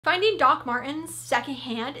Finding Doc Martens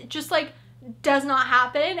secondhand just like does not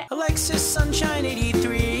happen. Alexasunshine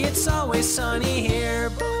 83, it's always sunny here.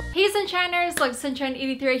 Boop. Hey Sunshiners, Sunshine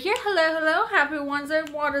 83 here. Hello, happy Wednesday,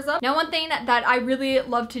 what is up? Now one thing that I really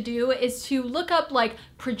love to do is to look up like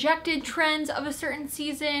projected trends of a certain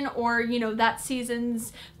season, or you know, that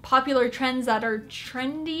season's popular trends that are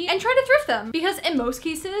trendy, and try to thrift them, because in most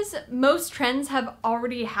cases most trends have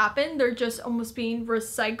already happened. They're just almost being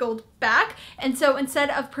recycled back, and so instead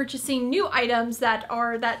of purchasing new items that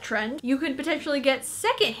are that trend, you could potentially get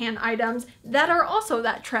secondhand items that are also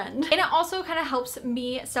that trend. And it also kind of helps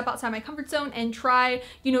me step outside my comfort zone and try,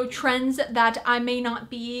 you know, trends that I may not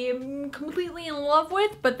be completely in love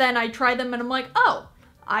with, but then I try them and I'm like, oh,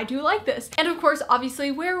 I do like this. And of course, obviously,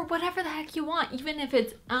 wear whatever the heck you want, even if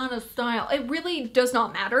it's out of style. It really does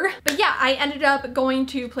not matter. But yeah, I ended up going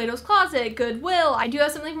to Plato's Closet, Goodwill. I do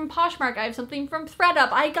have something from Poshmark. I have something from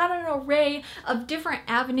ThredUp. I got an array of different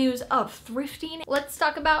avenues of thrifting. Let's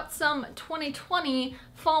talk about some 2020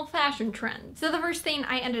 fall fashion trends. So the first thing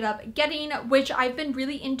I ended up getting, which I've been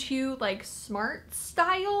really into, like smart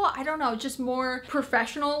style, I don't know, just more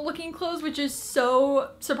professional looking clothes, which is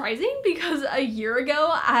so surprising because a year ago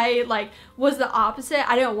I like was the opposite.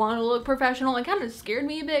 I didn't want to look professional. It kind of scared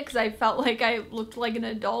me a bit because I felt like I looked like an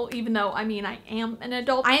adult, even though I mean I am an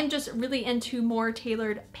adult. I am just really into more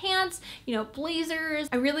tailored pants, you know, blazers.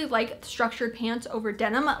 I really like structured pants over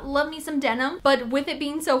denim. Love me some denim, but with it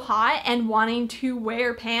being so hot and wanting to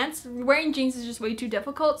wear pants, wearing jeans is just way too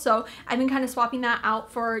difficult. So I've been kind of swapping that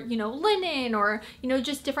out for, you know, linen or, you know,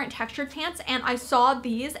 just different textured pants. And I saw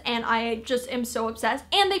these and I just am so obsessed,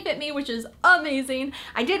 and they fit me, which is amazing.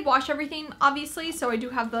 I did wash everything, obviously, so I do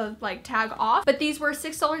have the like tag off, but these were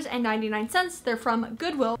 $6.99. They're from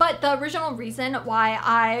Goodwill. But the original reason why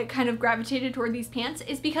I kind of gravitated toward these pants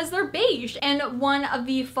is because they're beige, and one of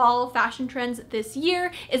the fall fashion trends this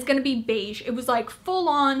year is gonna be beige. It was like full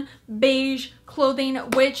on beige clothing,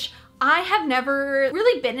 which I have never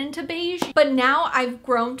really been into beige, but now I've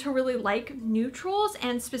grown to really like neutrals,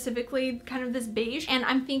 and specifically kind of this beige, and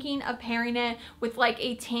I'm thinking of pairing it with like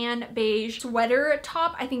a tan beige sweater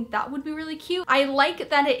top. I think that would be really cute. I like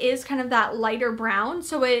that it is kind of that lighter brown,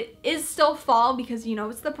 so it is still fall because, you know,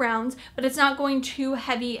 it's the browns, but it's not going too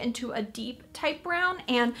heavy into a deep type brown,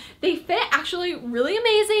 and they fit actually really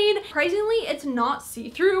amazing. Surprisingly, it's not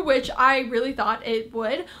see-through, which I really thought it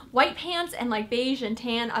would. White pants and like beige and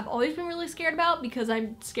tan, I've always been really scared about because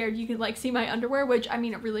I'm scared you could like see my underwear, which I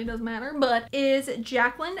mean, it really doesn't matter. But is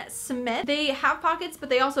Jacqueline Smith. They have pockets, but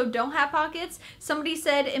they also don't have pockets. Somebody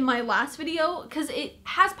said in my last video, because it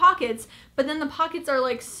has pockets, but then the pockets are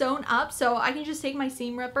like sewn up, so I can just take my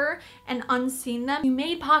seam ripper and unseam them. You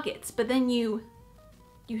made pockets, but then you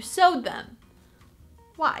sewed them.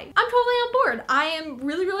 Why? I'm totally on board. I am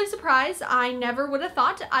really surprised. I never would have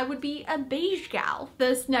thought I would be a beige gal.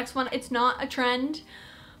 This next one, it's not a trend,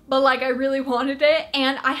 but like I really wanted it,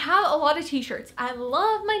 and I have a lot of t-shirts. I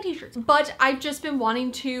love my t-shirts, but I've just been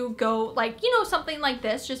wanting to go like, you know, something like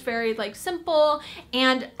this, just very like simple.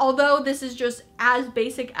 And although this is just as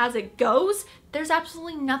basic as it goes, there's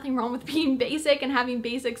absolutely nothing wrong with being basic and having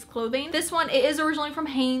basics clothing. This one, it is originally from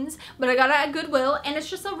Hanes, but I got it at Goodwill, and it's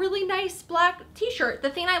just a really nice black t-shirt. The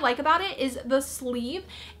thing I like about it is the sleeve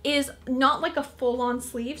is not like a full-on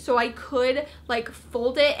sleeve, so I could like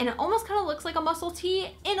fold it, and it almost kind of looks like a muscle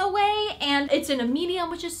tee in a way, and it's in a medium,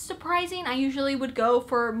 which is surprising. I usually would go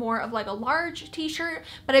for more of like a large t-shirt,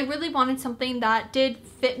 but I really wanted something that did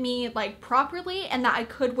fit me like properly and that I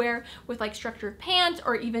could wear with like structured pants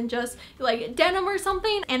or even just like denim or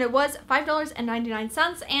something. And it was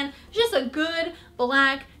 $5.99, and just a good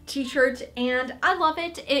black t-shirt, and I love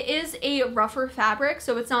it. It is a rougher fabric,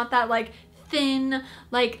 so it's not that like thin,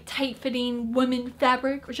 like tight-fitting women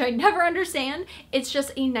fabric, which I never understand. It's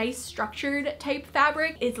just a nice structured type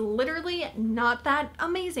fabric. It's literally not that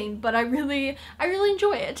amazing, but I really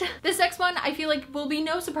enjoy it. This next one, I feel like will be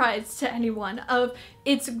no surprise to anyone of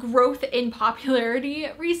its growth in popularity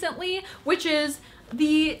recently, which is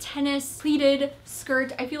the tennis pleated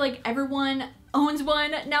skirt. I feel like everyone owns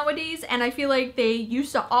one nowadays, and I feel like they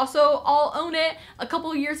used to also all own it a couple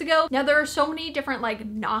of years ago. Now there are so many different like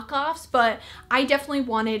knockoffs, but I definitely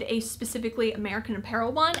wanted a specifically American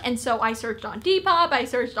Apparel one, and so I searched on Depop, I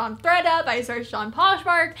searched on ThredUp, I searched on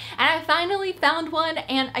Poshmark, and I finally found one.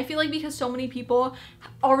 And I feel like because so many people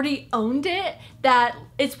already owned it, that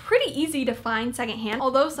it's pretty easy to find secondhand,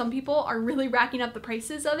 although some people are really racking up the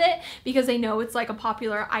prices of it because they know it's like a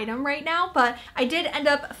popular item right now. But I did end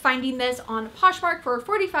up finding this on Poshmark for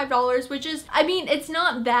 $45, which is, I mean, it's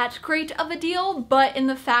not that great of a deal, but in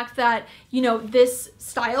the fact that, you know, this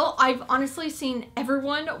style, I've honestly seen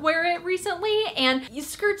everyone wear it recently, and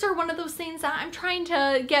skirts are one of those things that I'm trying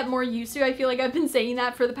to get more used to. I feel like I've been saying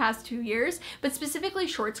that for the past 2 years, but specifically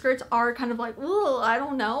short skirts are kind of like, ooh, I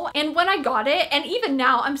don't know. And when I got it, and even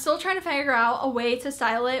now, I'm still trying to figure out a way to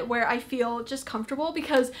style it where I feel just comfortable,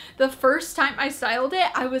 because the first time I styled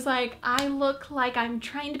it, I was like, I look like I'm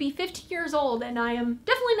trying to be 15 years old, and I am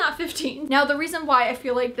definitely not 15. Now, the reason why I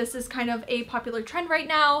feel like this is kind of a popular trend right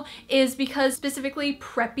now is because specifically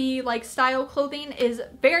preppy like style clothing is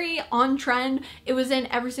very on trend. It was in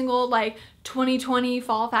every single like 2020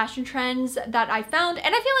 fall fashion trends that I found,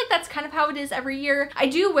 and I feel like that's kind of how it is every year. I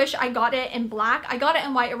do wish I got it in black. I got it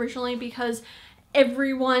in white originally because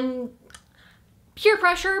everyone, peer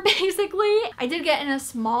pressure basically. I did get in a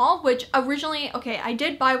small, which originally, okay, I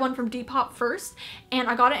did buy one from Depop first and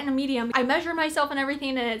I got it in a medium. I measured myself and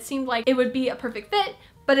everything and it seemed like it would be a perfect fit,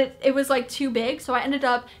 but it was like too big, so I ended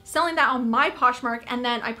up selling that on my Poshmark, and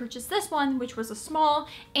then I purchased this one, which was a small,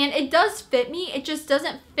 and it does fit me. It just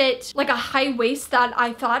doesn't fit like a high waist that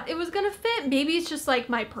I thought it was gonna fit. Maybe it's just like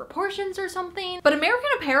my proportions or something, but American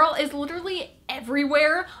Apparel is literally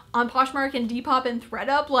everywhere on Poshmark and Depop and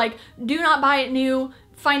ThredUp. Like, do not buy it new.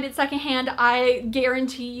 Find it secondhand. I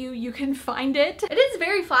guarantee you can find it. It is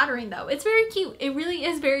very flattering though. It's very cute. It really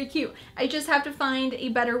is very cute. I just have to find a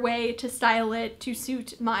better way to style it to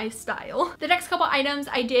suit my style. The next couple items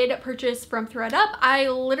I did purchase from ThredUp. I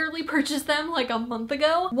literally purchased them like a month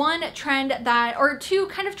ago. One trend that, or two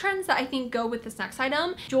kind of trends that I think go with this next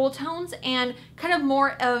item, jewel tones and kind of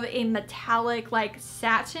more of a metallic like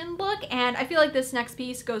satin look, and I feel like this next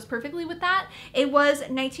piece goes perfectly with that. It was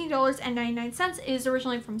 $19.99. It is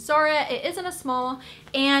originally from Zara. It isn't a small,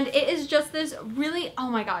 and it is just this really, oh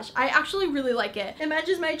my gosh, I actually really like it. It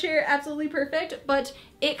matches my chair absolutely perfect, but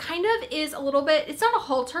it kind of is a little bit, it's not a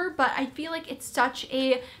halter, but I feel like it's such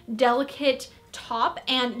a delicate top,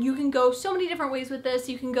 and you can go so many different ways with this.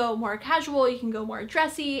 You can go more casual, you can go more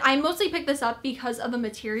dressy. I mostly picked this up because of the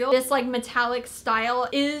material. This like metallic style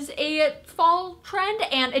is a fall trend,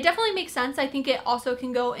 and it definitely makes sense. I think it also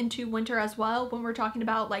can go into winter as well when we're talking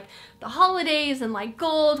about like the holidays and like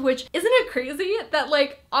gold, which, isn't it crazy that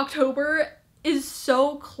like October is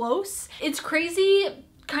so close? It's crazy,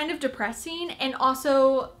 kind of depressing, and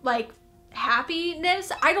also like happiness.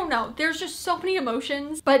 I don't know, there's just so many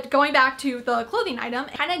emotions. But going back to the clothing item,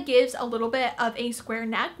 it kind of gives a little bit of a square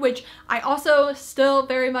neck, which I also still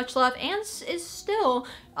very much love and is still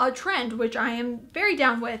a trend, which I am very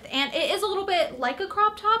down with. And it is a little bit like a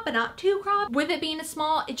crop top, but not too cropped. With it being a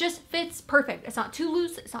small, it just fits perfect. It's not too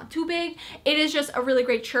loose, it's not too big. It is just a really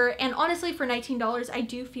great shirt, and honestly for $19, I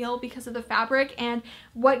do feel, because of the fabric and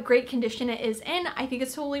what great condition it is in, I think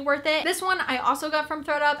it's totally worth it. This one I also got from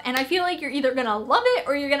ThredUp, and I feel like you're either gonna love it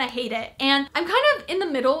or you're gonna hate it, and I'm kind of in the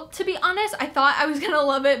middle, to be honest. I thought I was gonna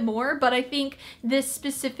love it more, but I think this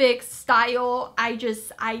specific style I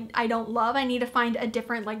don't love. I need to find a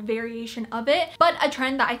different like variation of it. But a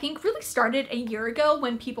trend that I think really started a year ago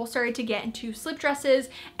when people started to get into slip dresses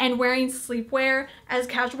and wearing sleepwear as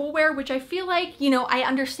casual wear, which I feel like, you know, I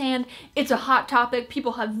understand it's a hot topic.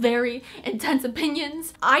 People have very intense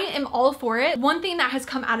opinions. I am all for it. One thing that has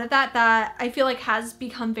come out of that I feel like has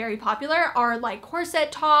become very popular are like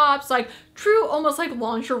corset tops, like true almost like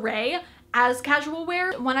lingerie as casual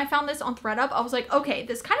wear. When I found this on ThredUp, I was like, okay,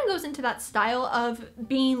 this kind of goes into that style of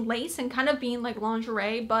being lace and kind of being like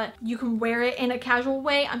lingerie, but you can wear it in a casual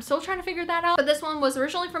way. I'm still trying to figure that out. But this one was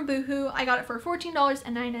originally from Boohoo. I got it for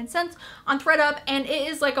 $14.99 on ThredUp, and it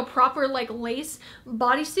is like a proper like lace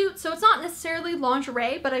bodysuit. So it's not necessarily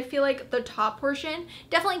lingerie, but I feel like the top portion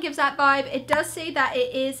definitely gives that vibe. It does say that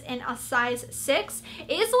it is in a size 6.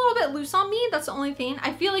 It is a little bit loose on me. That's the only thing.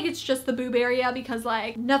 I feel like it's just the boob area because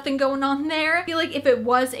like nothing going on there. I feel like if it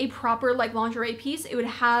was a proper like lingerie piece, it would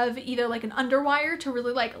have either like an underwire to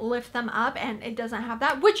really like lift them up, and it doesn't have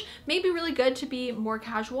that, which may be really good to be more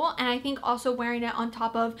casual. And I think also wearing it on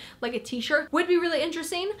top of like a t-shirt would be really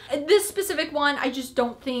interesting. This specific one, I just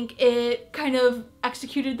don't think it kind of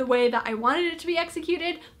executed the way that I wanted it to be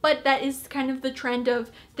executed, but that is kind of the trend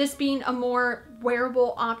of this being a more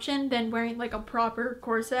wearable option than wearing like a proper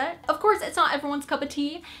corset. Of course, it's not everyone's cup of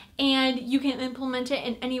tea, and you can implement it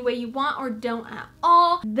in any way you want or don't at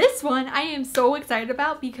all. This one I am so excited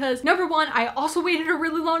about because number one, I also waited a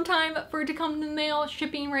really long time for it to come in the mail.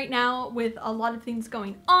 Shipping right now with a lot of things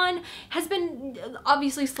going on has been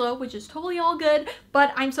obviously slow, which is totally all good,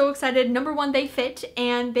 but I'm so excited. Number one, they fit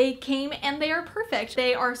and they came and they are perfect.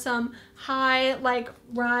 They are some high like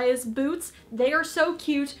rise boots. They are so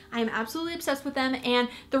cute. I am absolutely obsessed with them, and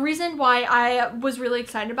the reason why I was really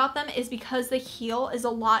excited about them is because the heel is a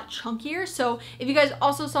lot chunkier. So if you guys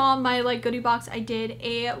also saw my like goodie box I did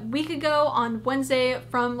a week ago on Wednesday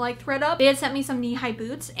from like thredUP, they had sent me some knee-high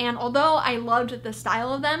boots, and although I loved the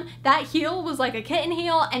style of them, that heel was like a kitten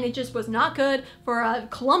heel and it just was not good for a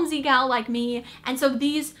clumsy gal like me. And so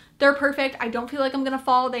these, they're perfect. I don't feel like I'm gonna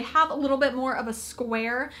fall. They have a little bit more of a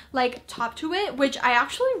square like top to it, which I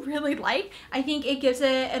actually really like. I think it gives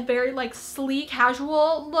it a very like sleek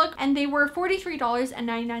casual look, and they were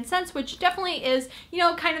 $43.99, which definitely is, you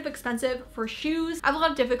know, kind of expensive for shoes. I have a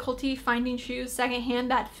lot of difficulty finding shoes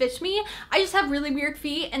secondhand that fit me. I just have really weird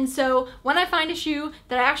feet, and so when I find a shoe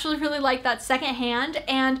that I actually really like that's secondhand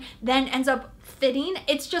and then ends up fitting,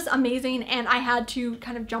 it's just amazing, and I had to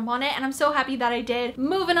kind of jump on it, and I'm so happy that I did.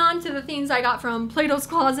 Moving on to the things I got from Plato's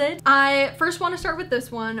Closet. I first want to start with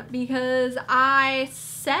this one because I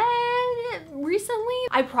said recently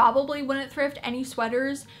I probably wouldn't thrift any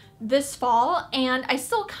sweaters this fall, and I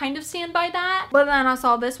still kind of stand by that, but then I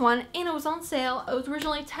saw this one and it was on sale. It was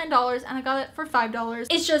originally $10 and I got it for $5.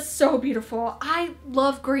 It's just so beautiful. I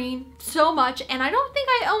love green so much, and I don't think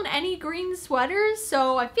I own any green sweaters,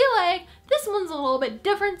 so I feel like this one's a little bit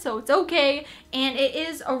different, so it's okay. And it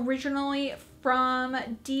is originally from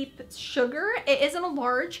Deep Sugar. It isn't a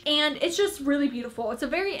large, and it's just really beautiful. It's a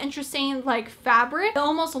very interesting like fabric. It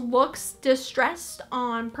almost looks distressed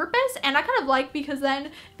on purpose, and I kind of like, because then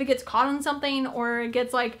if it gets caught on something or it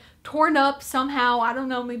gets like torn up somehow, I don't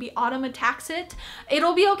know, maybe autumn attacks it,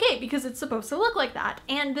 it'll be okay because it's supposed to look like that.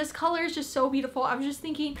 And this color is just so beautiful. I was just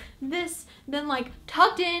thinking this then like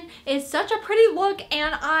tucked in is such a pretty look,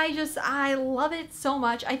 and I love it so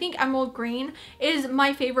much. I think emerald green is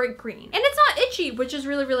my favorite green, and it's not itchy, which is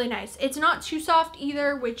really, really nice. It's not too soft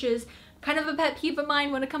either, which is kind of a pet peeve of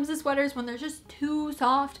mine when it comes to sweaters, when they're just too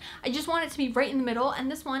soft. I just want it to be right in the middle,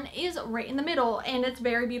 and this one is right in the middle, and it's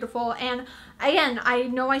very beautiful. And again, I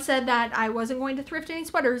know I said that I wasn't going to thrift any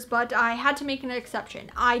sweaters, but I had to make an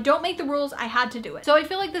exception. I don't make the rules, I had to do it. So I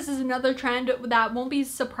feel like this is another trend that won't be a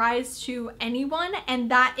surprise to anyone,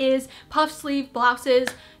 and that is puff sleeve blouses.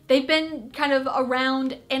 They've been kind of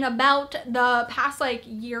around in about the past like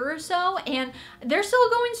year or so, and they're still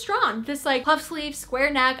going strong. This like puff sleeve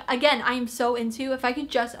square neck, again, I am so into. If I could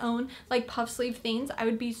just own like puff sleeve things, I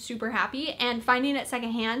would be super happy, and finding it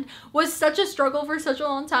secondhand was such a struggle for such a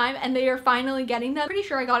long time, and they are finally getting them. Pretty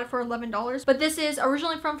sure I got it for $11, but this is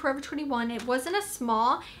originally from Forever 21. It wasn't a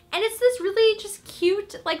small, and it's this really just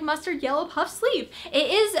cute like mustard yellow puff sleeve.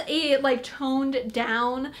 It is a like toned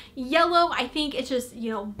down yellow. I think it's just,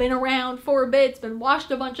 you know, been around for a bit, it's been washed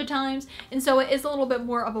a bunch of times, and so it is a little bit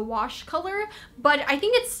more of a wash color, but I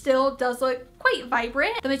think it still does look quite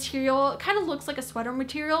vibrant. The material kind of looks like a sweater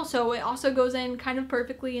material, so it also goes in kind of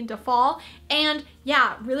perfectly into fall. And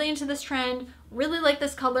yeah, really into this trend, really like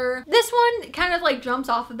this color. This one kind of like jumps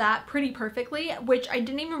off of that pretty perfectly, which I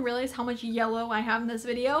didn't even realize how much yellow I have in this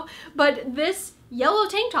video, but this yellow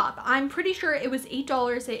tank top, I'm pretty sure it was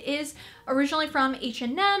 $8. It is originally from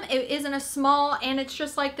H&M. It is in a small, and it's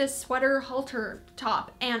just like this sweater halter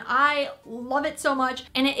top, and I love it so much.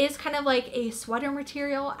 And it is kind of like a sweater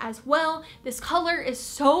material as well. This color is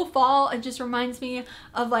so fall. It just reminds me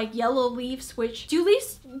of like yellow leaves, which do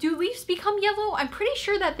leaves become yellow? I'm pretty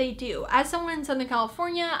sure that they do. As someone in Southern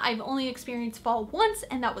California, I've only experienced fall once,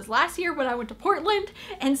 and that was last year when I went to Portland,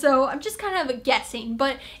 and so I'm just kind of guessing,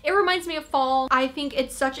 but it reminds me of fall. I think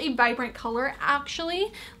it's such a vibrant color,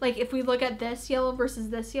 actually. Like if we look at this yellow versus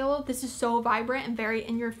this yellow, this is so vibrant and very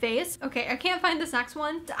in your face. Okay, I can't find this next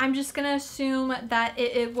one. I'm just gonna assume that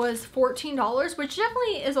it was $14, which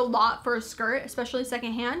definitely is a lot for a skirt, especially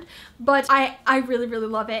secondhand, but I really, really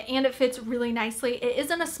love it, and it fits really nicely. It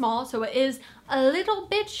isn't a small, so it is a little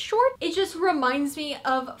bit short. It just reminds me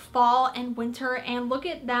of fall and winter, and look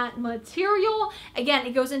at that material. Again,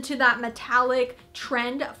 it goes into that metallic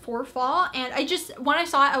trend for fall, and when I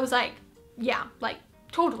saw it, I was like, yeah, like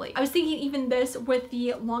totally. I was thinking even this with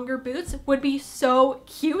the longer boots would be so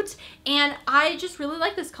cute, and I just really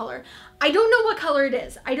like this color. I don't know what color it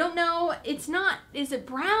is. I don't know. It's not, is it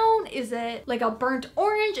brown? Is it like a burnt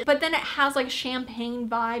orange? But then it has like a champagne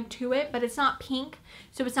vibe to it, but it's not pink.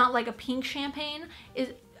 So it's not like a pink champagne.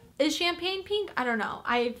 Is champagne pink? I don't know.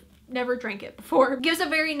 I've never drank it before. It gives a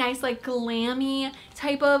very nice like glammy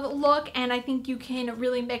type of look, and I think you can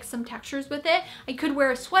really mix some textures with it. I could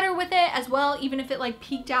wear a sweater with it as well, even if it like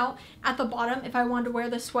peeked out at the bottom if I wanted to wear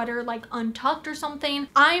the sweater like untucked or something.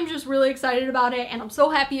 I'm just really excited about it, and I'm so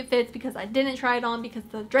happy it fits because I didn't try it on because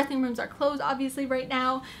the dressing rooms are closed obviously right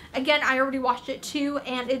now. Again, I already washed it too,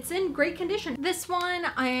 and it's in great condition. This one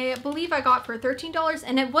I believe I got for $13,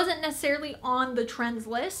 and it wasn't necessarily on the trends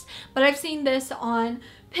list, but I've seen this on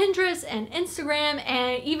Pinterest and Instagram,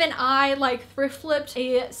 and even I like thrift flipped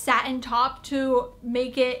a satin top to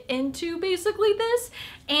make it into basically this.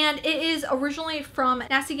 And it is originally from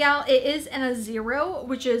Nasty Gal. It is in a 0,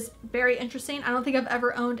 which is very interesting. I don't think I've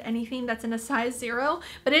ever owned anything that's in a size 0,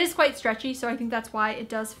 but it is quite stretchy, so I think that's why it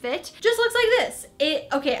does fit. Just looks like this.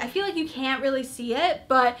 Okay, I feel like you can't really see it,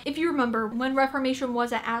 but if you remember when Reformation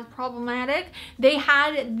wasn't as problematic, they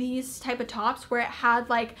had these type of tops where it had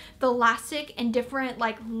like the elastic and different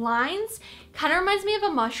like lines. Kind of reminds me of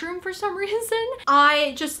a mushroom for some reason.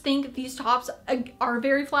 I just think these tops are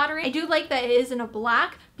very flattering. I do like that it is in a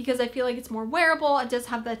black because I feel like it's more wearable. It does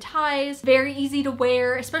have the ties, very easy to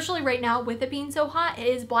wear, especially right now with it being so hot. It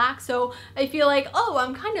is black, so I feel like, oh,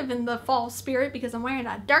 I'm kind of in the fall spirit because I'm wearing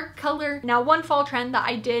a dark color. Now, one fall trend that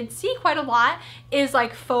I did see quite a lot is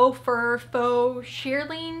like faux fur, faux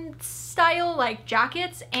shearling style like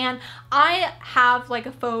jackets, and I have like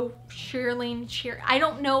a faux shearling I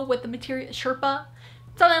don't know what the material, Sherpa,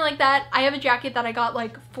 something like that. I have a jacket that I got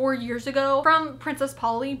like 4 years ago from Princess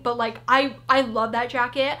Polly, but like I love that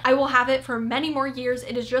jacket. I will have it for many more years.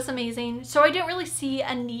 It is just amazing. So I didn't really see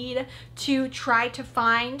a need to try to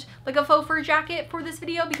find like a faux fur jacket for this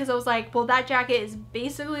video because I was like, well, that jacket is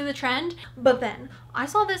basically the trend. But then I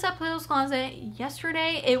saw this at Plato's Closet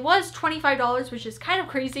yesterday. It was $25, which is kind of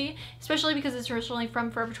crazy, especially because it's originally from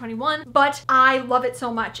Forever 21, but I love it so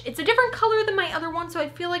much. It's a different color than my other one, so I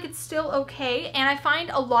feel like it's still okay. And I find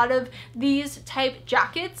a lot of these type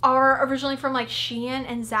jackets are originally from like Shein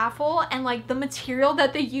and Zaful, and like the material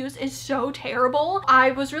that they use is so terrible.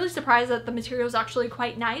 I was really surprised that the material is actually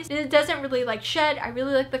quite nice. It doesn't really like shed. I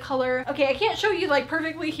really like the color. Okay, I can't show you like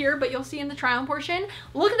perfectly here, but you'll see in the try on portion.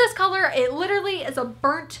 Look at this color. It literally is a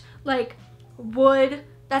burnt like wood.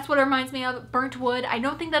 That's what it reminds me of, burnt wood. I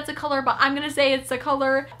don't think that's a color, but I'm gonna say it's a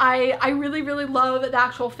color. I really, really love the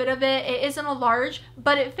actual fit of it. It isn't a large,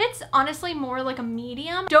 but it fits honestly more like a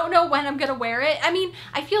medium. Don't know when I'm gonna wear it. I mean,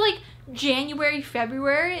 I feel like January,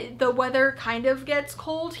 February, the weather kind of gets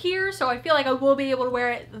cold here, so I feel like I will be able to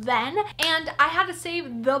wear it then. And I had to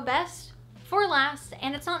save the best for last,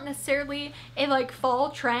 and it's not necessarily a like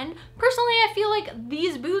fall trend. Personally, I feel like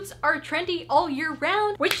these boots are trendy all year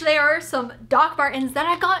round, which they are some Doc Martens that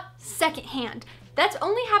I got secondhand. That's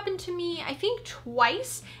only happened to me, I think,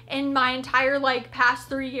 twice in my entire like past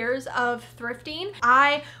 3 years of thrifting.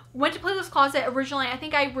 I went to Plato's Closet originally. I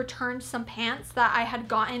think I returned some pants that I had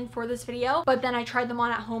gotten for this video, but then I tried them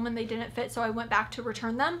on at home and they didn't fit, so I went back to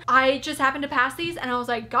return them. I just happened to pass these and I was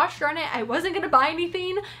like, gosh darn it, I wasn't gonna buy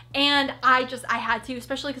anything, and I had to,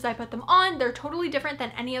 especially because I put them on. They're totally different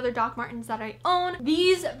than any other Doc Martens that I own.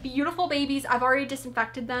 These beautiful babies, I've already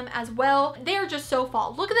disinfected them as well. They are just so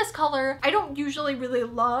fall. Look at this color. I don't usually really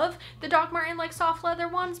love the Doc Marten like soft leather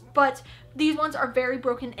ones, but these ones are very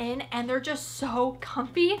broken in and they're just so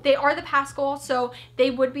comfy. They are the Pascal, so they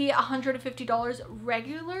would be $150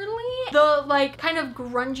 regularly. The like kind of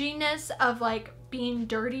grunginess of like being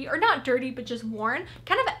dirty, or not dirty, but just worn,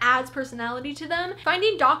 kind of adds personality to them.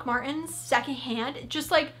 Finding Doc Martens secondhand just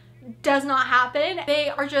like does not happen. They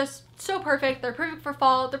are just so perfect. They're perfect for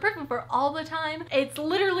fall. They're perfect for all the time. It's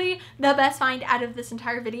literally the best find out of this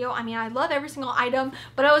entire video. I mean, I love every single item,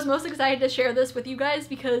 but I was most excited to share this with you guys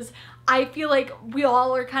because I feel like we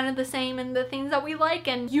all are kind of the same in the things that we like,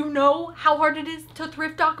 and you know how hard it is to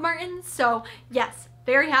thrift Doc Martens. So yes,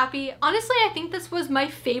 very happy. Honestly, I think this was my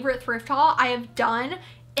favorite thrift haul I have done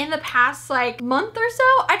in the past like month or so.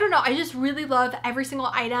 I don't know, I just really love every single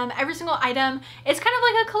item. Every single item is kind of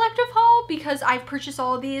like a collective haul because I've purchased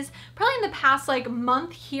all of these probably in the past like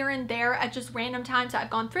month here and there at just random times. I've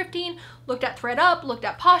gone thrifting, looked at ThredUp, looked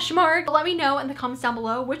at Poshmark. Let me know in the comments down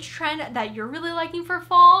below which trend that you're really liking for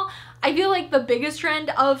fall. I feel like the biggest trend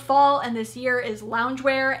of fall and this year is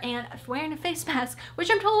loungewear and wearing a face mask, which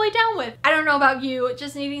I'm totally down with. I don't know about you,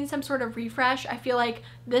 just needing some sort of refresh. I feel like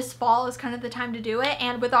this fall is kind of the time to do it,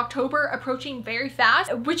 and with October approaching very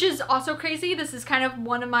fast, which is also crazy. This is kind of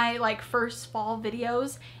one of my like first fall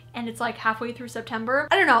videos, and it's like halfway through September.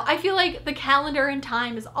 I don't know, I feel like the calendar and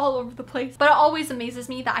time is all over the place, but it always amazes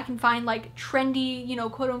me that I can find like trendy, you know,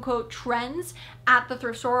 quote unquote trends at the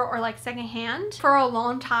thrift store or like secondhand. For a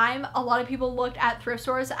long time, a lot of people looked at thrift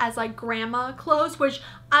stores as like grandma clothes, which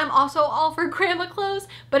I'm also all for grandma clothes,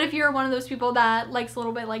 but if you're one of those people that likes a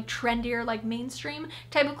little bit like trendier, like mainstream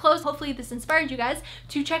type of clothes, hopefully this inspired you guys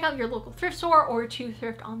to check out your local thrift store or to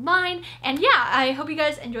thrift online. And yeah, I hope you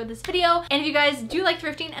guys enjoyed this video. And if you guys do like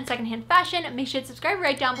thrifting and secondhand fashion, make sure to subscribe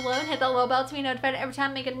right down below and hit that little bell to be notified every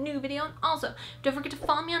time I make a new video. And also, don't forget to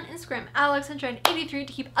follow me on Instagram, alexasunshine83,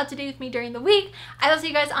 to keep up to date with me during the week. I will see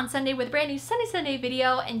you guys on Sunday with a brand new Sunday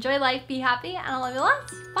video. Enjoy life, be happy, and I love you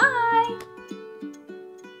lots. Bye!